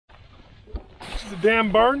the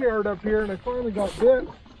damn barnyard up here, and I finally got bit.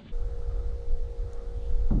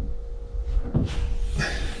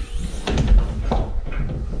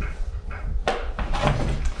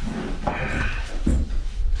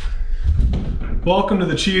 Welcome to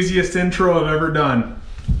the cheesiest intro I've ever done.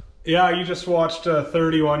 Yeah, you just watched a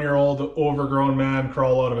 31-year-old overgrown man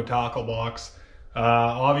crawl out of a tackle box.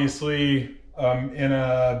 Obviously, I'm in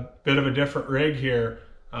a bit of a different rig here.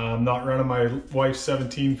 I'm not running my wife's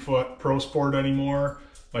 17-foot Pro Sport anymore.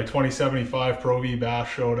 My 2075 Pro V Bass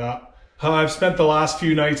showed up. I've spent the last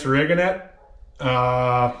few nights rigging it.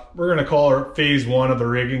 We're gonna call it phase one of the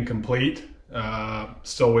rigging complete.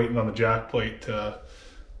 Still waiting on the jack plate to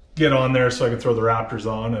get on there so I can throw the Raptors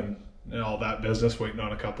on and all that business, waiting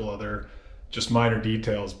on a couple other just minor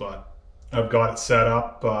details, but I've got it set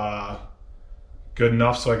up good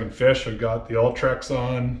enough so I can fish. I've got the Ultrex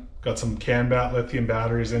on, got some CanBat lithium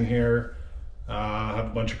batteries in here, have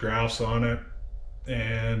a bunch of graphs on it,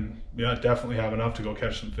 and yeah, definitely have enough to go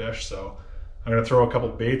catch some fish. So I'm gonna throw a couple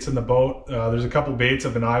baits in the boat. There's a couple baits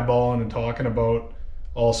I've been eyeballing and talking about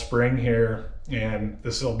all spring here, and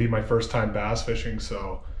this will be my first time bass fishing,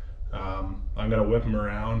 so I'm gonna whip them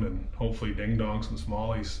around and hopefully ding dong some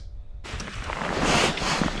smallies.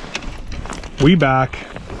 We back.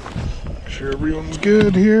 Make sure everyone's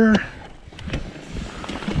good here.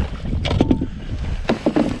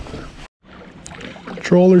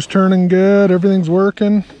 Troller's turning good, everything's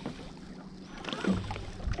working.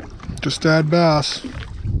 Just add bass.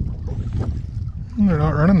 They're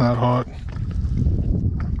not running that hot.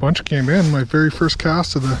 A bunch came in my very first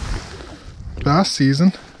cast of the bass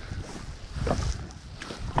season.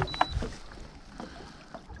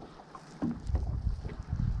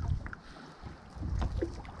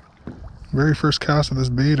 Very first cast of this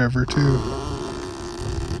bait ever too.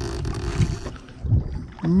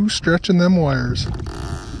 Ooh, stretching them wires.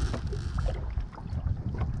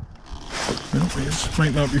 Nope, these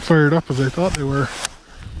might not be fired up as I thought they were.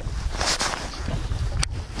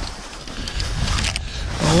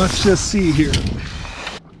 Well, let's just see here.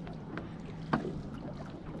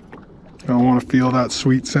 I want to feel that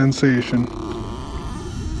sweet sensation.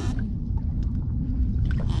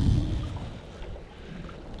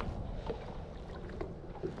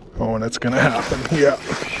 Oh, and it's gonna happen, yeah.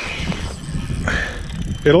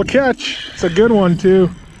 It'll catch. It's a good one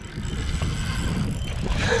too.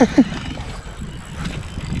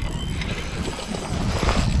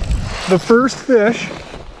 The first fish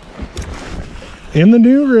in the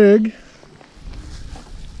new rig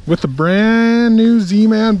with the brand new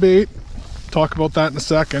Z-Man bait. Talk about that in a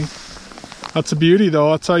second. That's a beauty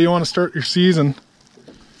though. That's how you want to start your season.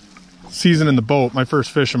 Season in the boat. My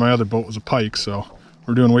first fish in my other boat was a pike, so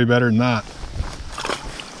we're doing way better than that.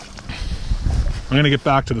 I'm gonna get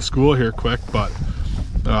back to the school here quick, but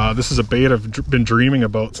this is a bait I've been dreaming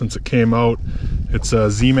about since it came out. It's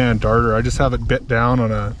a Z-Man darter. I just have it bit down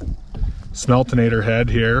on a smeltonator head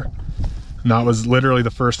here, and that was literally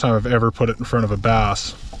the first time I've ever put it in front of a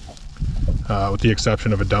bass, with the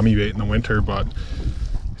exception of a dummy bait in the winter, but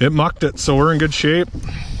it mucked it, so we're in good shape.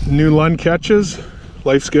 New Lund catches,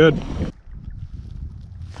 life's good.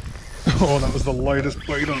 Oh, that was the lightest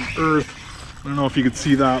bite on earth. I don't know if you could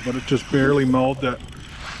see that, but it just barely mauled it.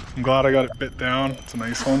 I'm glad I got it bit down. It's a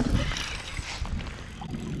nice one.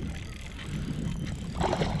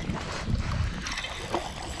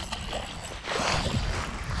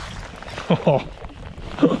 Oh.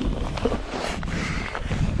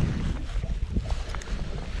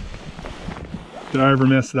 Did I ever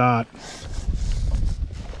miss that?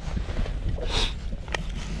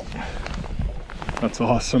 That's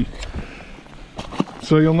awesome.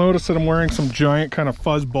 So you'll notice that I'm wearing some giant kind of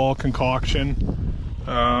fuzzball concoction.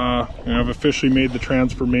 I've officially made the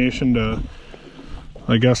transformation to,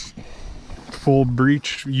 I guess, full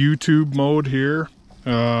breech YouTube mode here.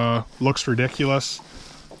 Looks ridiculous,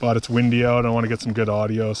 but it's windy out. I want to get some good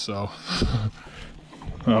audio, so I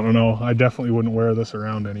don't know. I definitely wouldn't wear this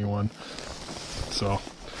around anyone. So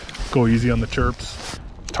go easy on the chirps.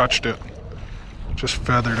 Touched it, just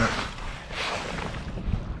feathered it.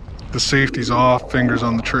 The safety's off, fingers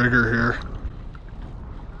on the trigger here.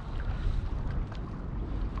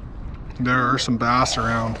 There are some bass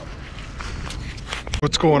around.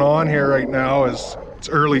 What's going on here right now is it's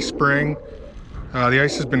early spring. The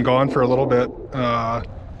ice has been gone for a little bit. I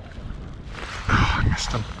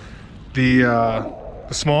missed them. The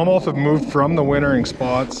smallmouth have moved from the wintering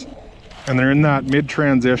spots, and they're in that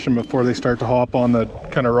mid-transition before they start to hop on the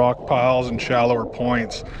kind of rock piles and shallower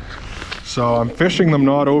points. So I'm fishing them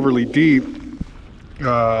not overly deep,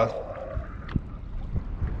 but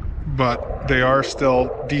but they are still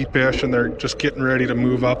deepish and they're just getting ready to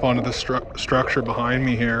move up onto the structure behind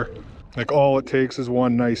me here. Like all it takes is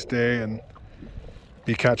one nice day and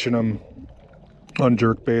be catching them on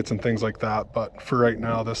jerk baits and things like that. But for right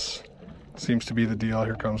now, this seems to be the deal.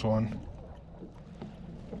 Here comes one.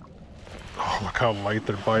 Oh, look how light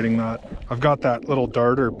they're biting that. I've got that little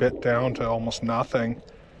darter bit down to almost nothing.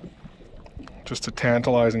 Just a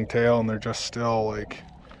tantalizing tail, and they're just still like,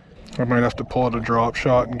 I might have to pull out a drop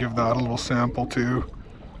shot and give that a little sample too.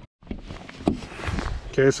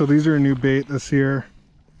 Okay, so these are a new bait this year.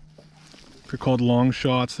 They're called long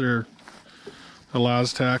shots. They're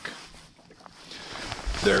elaztech.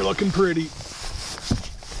 They're looking pretty.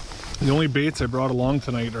 The only baits I brought along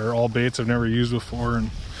tonight are all baits I've never used before, and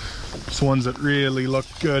it's ones that really look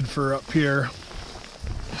good for up here.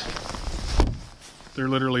 They're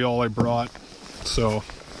literally all I brought, so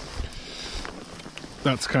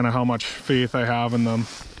that's kind of how much faith I have in them.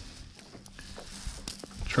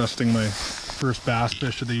 Trusting my first bass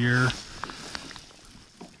fish of the year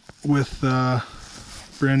with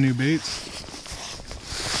brand new baits.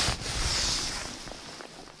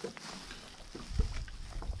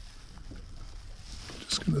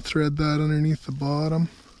 Just gonna thread that underneath the bottom.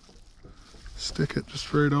 Stick it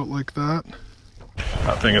just right out like that.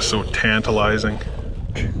 That thing is so tantalizing.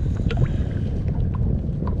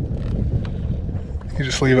 You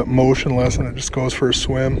just leave it motionless and it just goes for a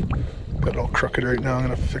swim. Got it all crooked right now. I'm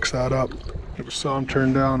gonna fix that up. Never saw him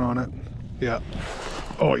turn down on it. Yeah.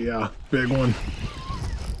 Oh yeah, big one.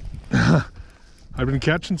 I've been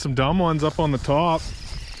catching some dumb ones up on the top.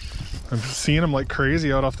 I'm seeing them like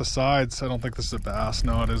crazy out off the sides. I don't think this is a bass.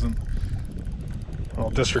 No, it isn't. I'll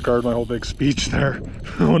disregard my whole big speech there.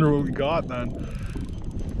 I wonder what we got then.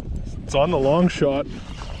 It's on the long shot.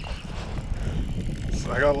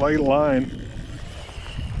 So I got light line.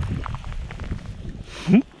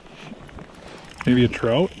 Maybe a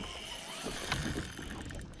trout?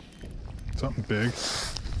 Something big.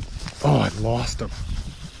 Oh, I lost him.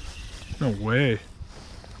 No way.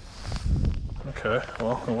 Okay,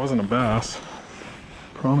 well, it wasn't a bass.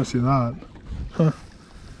 Promise you that. Huh.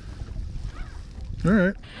 All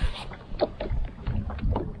right.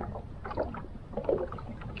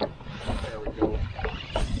 There we go.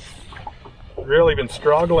 Really been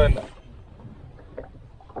struggling.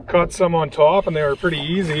 Caught some on top and they were pretty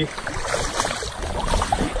easy.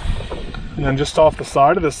 And then just off the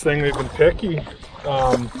side of this thing, they've been picky.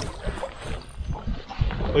 At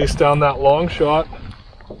least down that long shot.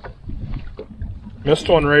 Missed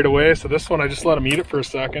one right away, so this one I just let him eat it for a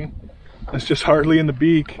second. It's just hardly in the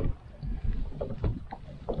beak.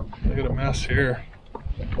 Look at a mess here.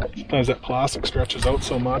 Sometimes that plastic stretches out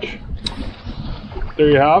so much. There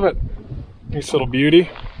you have it. Nice little beauty.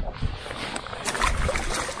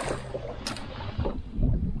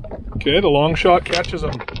 Okay, the long shot catches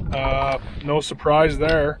him. No surprise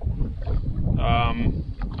there.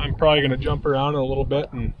 I'm probably gonna jump around a little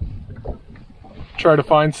bit and try to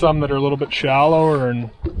find some that are a little bit shallower and,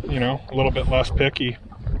 you know, a little bit less picky.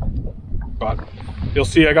 But you'll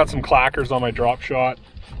see I got some clackers on my drop shot.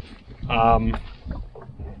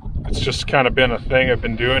 It's just kind of been a thing I've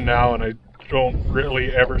been doing now, and I don't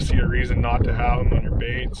really ever see a reason not to have them on your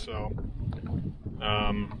bait. So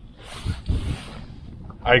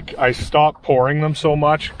I stopped pouring them so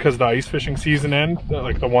much because the ice fishing season ended,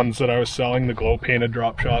 like the ones that I was selling, the glow painted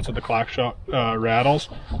drop shots with the clack shot rattles.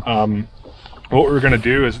 What we're gonna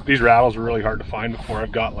do is, these rattles were really hard to find before.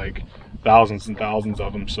 I've got like thousands and thousands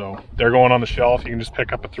of them, so they're going on the shelf. You can just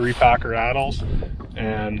pick up a 3-pack of rattles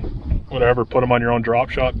and whatever, put them on your own drop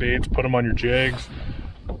shot baits, put them on your jigs,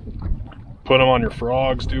 put them on your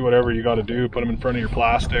frogs, do whatever you got to do, put them in front of your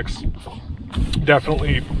plastics.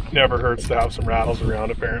 Definitely never hurts to have some rattles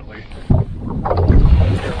around, apparently.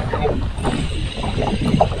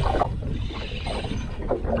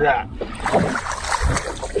 Yeah.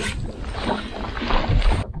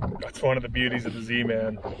 That's one of the beauties of the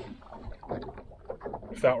Z-Man.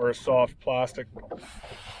 If that were a soft plastic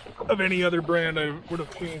of any other brand, I would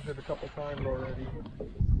have changed it a couple times already.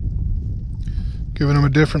 Giving him a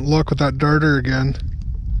different look with that darter again.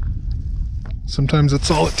 Sometimes that's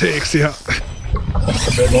all it takes, yeah. That's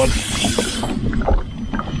a big one.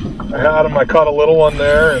 I had him, I caught a little one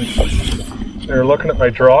there, and they were looking at my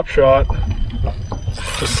drop shot,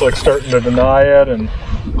 just like starting to deny it, and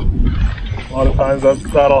a lot of times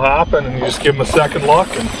that'll happen, and you just give them a second look,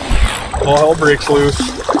 and all hell breaks loose.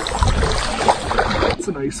 That's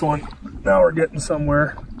a nice one. Now we're getting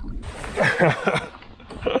somewhere.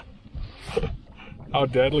 How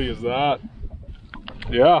deadly is that?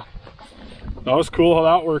 Yeah. That was cool how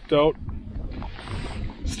that worked out.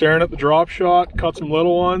 staring at the drop shot, caught some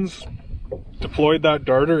little ones, deployed that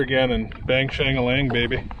darter again, and bang shang-a-lang,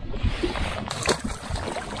 baby.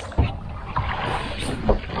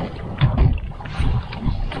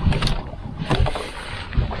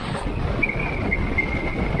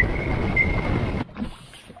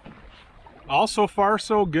 All so far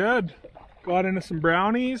so good. Got into some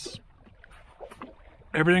brownies.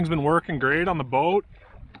 Everything's been working great on the boat.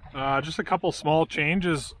 Just a couple small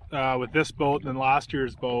changes with this boat and last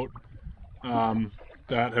year's boat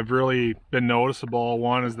that have really been noticeable.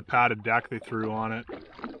 One is the padded deck they threw on it.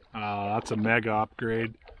 That's a mega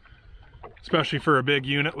upgrade, especially for a big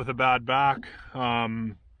unit with a bad back.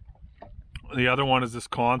 The other one is this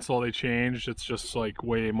console they changed. It's just like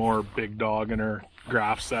way more big dog, and her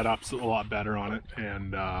graph setup's a lot better on it.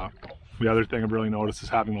 And the other thing I've really noticed is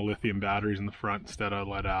having the lithium batteries in the front instead of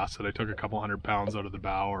lead acid. I took a couple 100 pounds out of the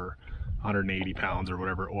bow, or 180 pounds or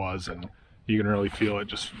whatever it was, and you can really feel it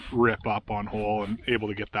just rip up on hole, and able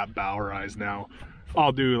to get that bow rise now.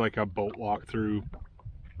 I'll do like a boat walkthrough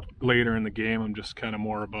later in the game. I'm just kind of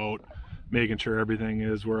more about making sure everything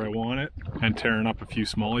is where I want it and tearing up a few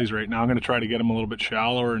smallies right now. I'm going to try to get them a little bit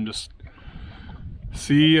shallower and just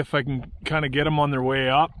see if I can kind of get them on their way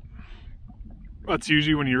up. That's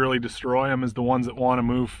usually when you really destroy them, is the ones that want to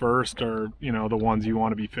move first, or you know, the ones you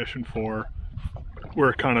want to be fishing for,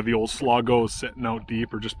 where kind of the old sluggos sitting out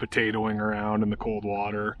deep or just potatoing around in the cold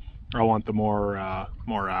water. I want the more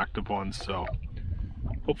active ones. So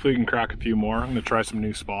hopefully we can crack a few more. I'm going to try some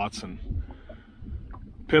new spots and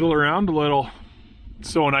piddle around a little. It's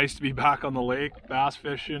so nice to be back on the lake bass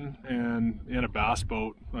fishing and in a bass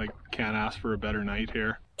boat. Like, can't ask for a better night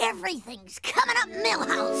here. Everything's coming up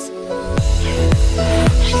Millhouse.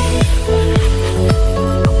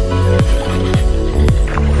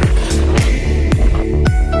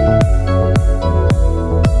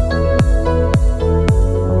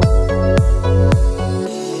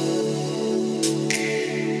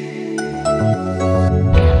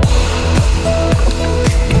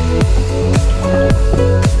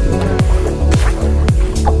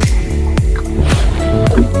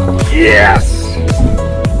 Yes!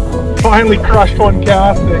 Finally crushed one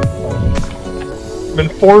casting. Been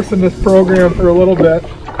forcing this program for a little bit.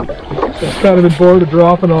 Just kind of been bored of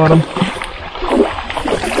dropping on them.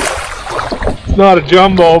 It's not a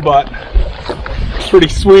jumbo, but it's pretty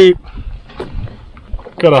sweet.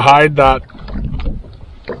 Gotta hide that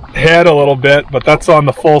head a little bit, but that's on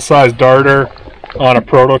the full-size darter on a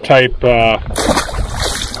prototype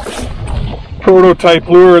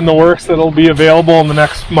lure in the works that'll be available in the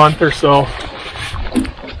next month or so.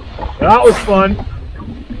 That was fun.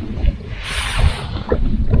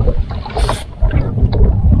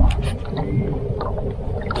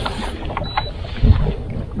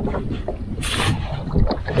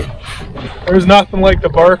 There's nothing like the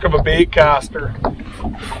bark of a bait caster.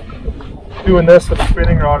 Doing this with a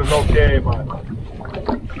spinning rod is okay, but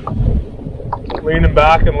leaning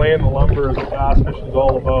back and laying the lumber is what bass fishing is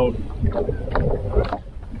all about.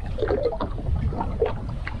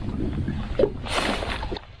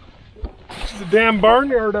 There's a damn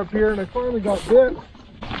barnyard up here, and I finally got bit.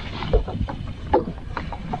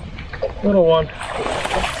 Little one.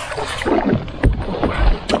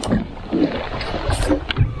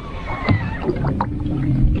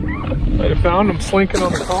 Might have found him slinking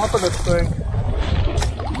on the top of this thing.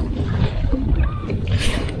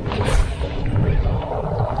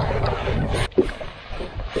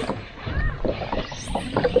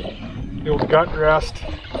 The old gut rest.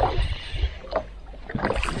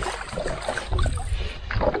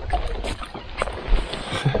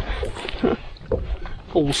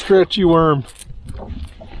 Old stretchy worm.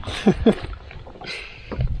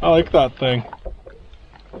 I like that thing.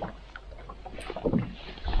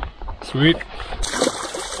 Sweet.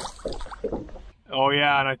 Oh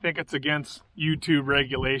yeah, and I think it's against YouTube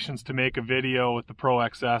regulations to make a video with the Pro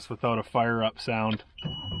XS without a fire up sound.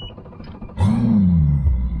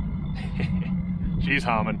 She's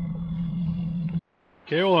humming.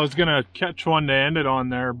 Okay, well I was gonna catch one to end it on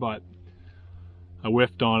there, but I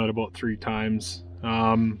whiffed on it about 3 times.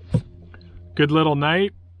 Good little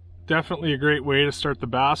night. Definitely a great way to start the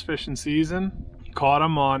bass fishing season. Caught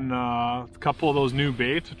them on a couple of those new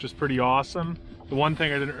baits, which is pretty awesome. The one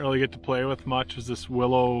thing I didn't really get to play with much is this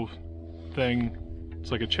willow thing.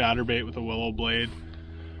 It's like a chatterbait with a willow blade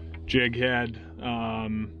jig head.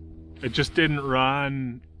 It just didn't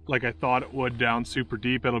run like I thought it would down super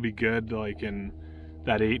deep. It'll be good like in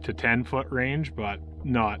that 8 to 10 foot range, but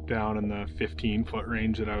not down in the 15 foot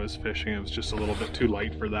range that I was fishing. It was just a little bit too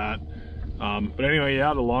light for that. But anyway,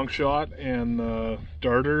 yeah, the long shot and the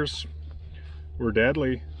darters were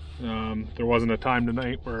deadly. There wasn't a time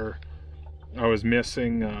tonight where I was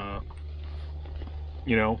missing,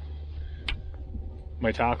 you know,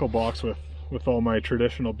 my tackle box with all my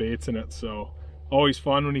traditional baits in it. So always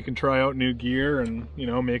fun when you can try out new gear and, you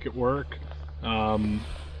know, make it work.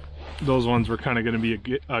 Those ones were kind of going to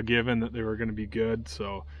be a given that they were going to be good,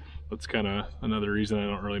 so that's kind of another reason I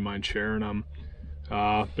don't really mind sharing them.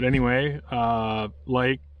 But anyway,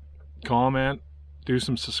 like, comment, do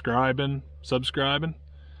some subscribing,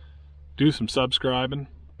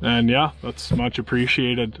 and yeah, that's much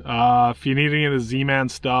appreciated. If you need any of the Z-Man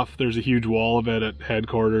stuff, there's a huge wall of it at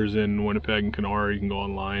headquarters in Winnipeg and Kenora. You can go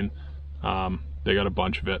online. They got a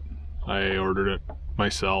bunch of it. I ordered it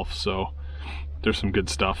myself, so there's some good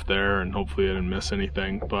stuff there, and hopefully I didn't miss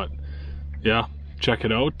anything. But yeah, check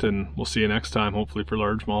it out, and we'll see you next time, hopefully for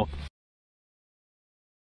largemouth.